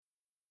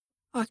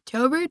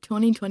October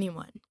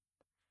 2021.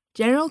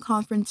 General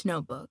Conference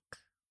Notebook.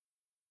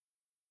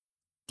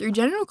 Through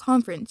General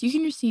Conference, you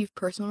can receive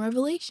personal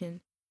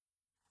revelation.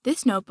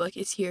 This notebook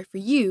is here for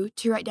you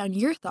to write down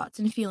your thoughts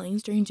and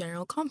feelings during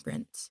General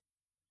Conference.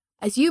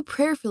 As you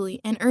prayerfully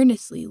and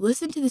earnestly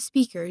listen to the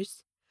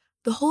speakers,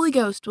 the Holy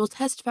Ghost will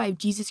testify of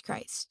Jesus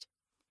Christ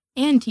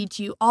and teach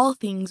you all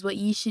things what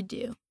ye should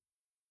do.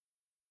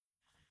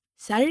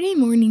 Saturday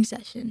morning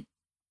session.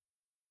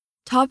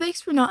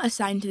 Topics were not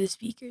assigned to the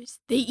speakers.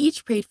 They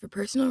each prayed for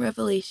personal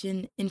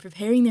revelation in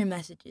preparing their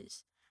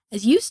messages.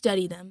 As you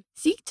study them,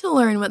 seek to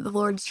learn what the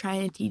Lord is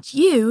trying to teach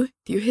you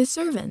through His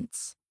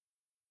servants.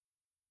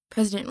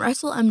 President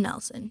Russell M.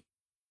 Nelson.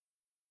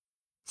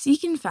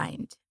 Seek and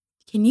find.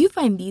 Can you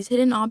find these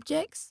hidden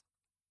objects?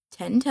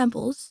 10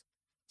 temples,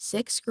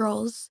 6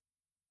 scrolls,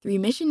 3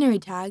 missionary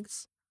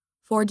tags,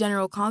 4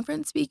 General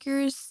Conference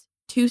speakers,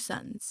 2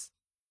 sons.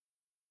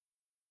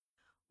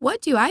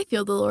 What do I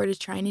feel the Lord is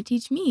trying to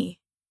teach me?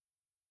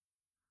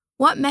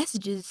 What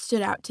messages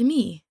stood out to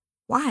me?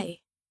 Why?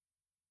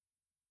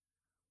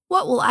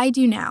 What will I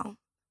do now?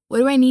 What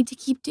do I need to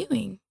keep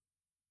doing?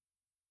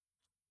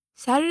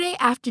 Saturday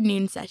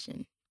afternoon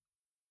session.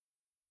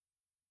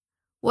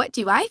 What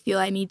do I feel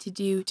I need to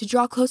do to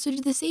draw closer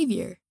to the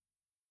Savior?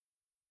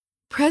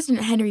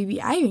 President Henry B.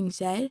 Eyring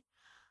said,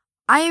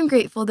 I am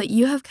grateful that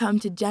you have come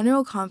to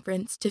General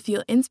Conference to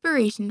feel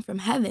inspiration from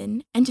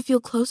heaven and to feel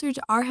closer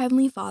to our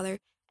Heavenly Father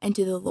and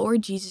to the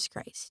Lord Jesus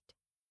Christ.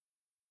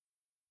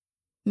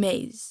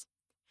 Maze.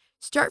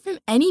 Start from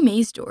any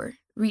maze door,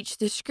 reach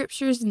the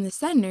scriptures in the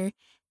center,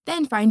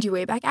 then find your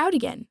way back out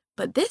again,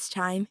 but this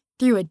time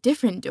through a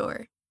different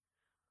door.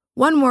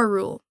 One more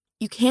rule,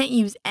 you can't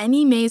use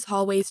any maze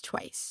hallways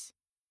twice.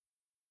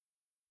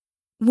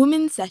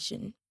 Women's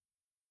session.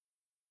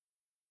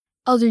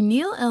 Elder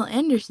Neil L.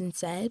 Anderson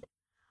said,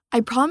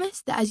 I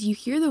promise that as you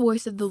hear the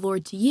voice of the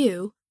Lord to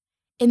you,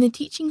 in the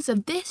teachings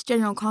of this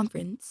General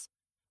Conference,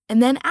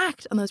 and then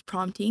act on those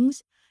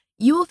promptings,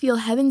 you will feel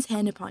heaven's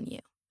hand upon you,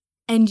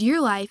 and your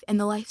life and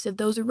the lives of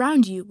those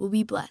around you will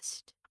be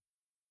blessed.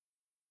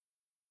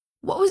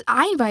 What was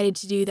I invited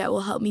to do that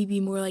will help me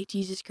be more like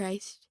Jesus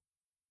Christ?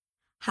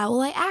 How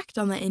will I act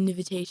on that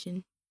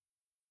invitation?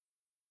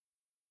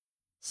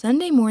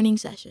 Sunday morning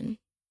session.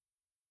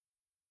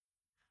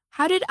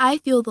 How did I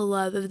feel the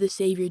love of the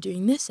Savior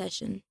during this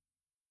session?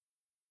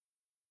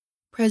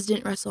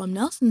 President Russell M.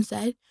 Nelson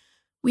said,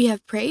 we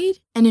have prayed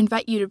and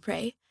invite you to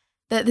pray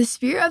that the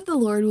Spirit of the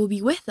Lord will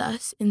be with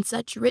us in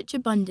such rich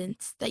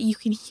abundance that you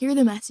can hear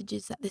the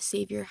messages that the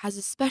Savior has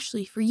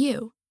especially for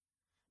you,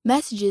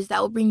 messages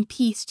that will bring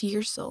peace to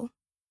your soul.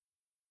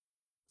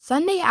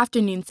 Sunday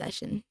afternoon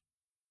session.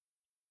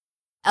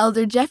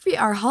 Elder Jeffrey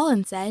R.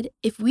 Holland said,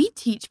 if we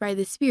teach by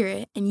the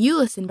Spirit and you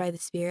listen by the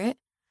Spirit,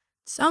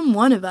 some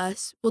one of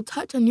us will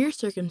touch on your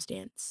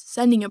circumstance,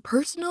 sending a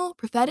personal,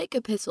 prophetic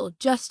epistle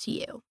just to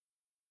you.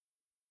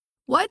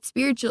 What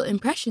spiritual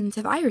impressions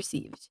have I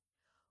received?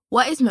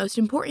 What is most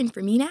important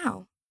for me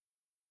now?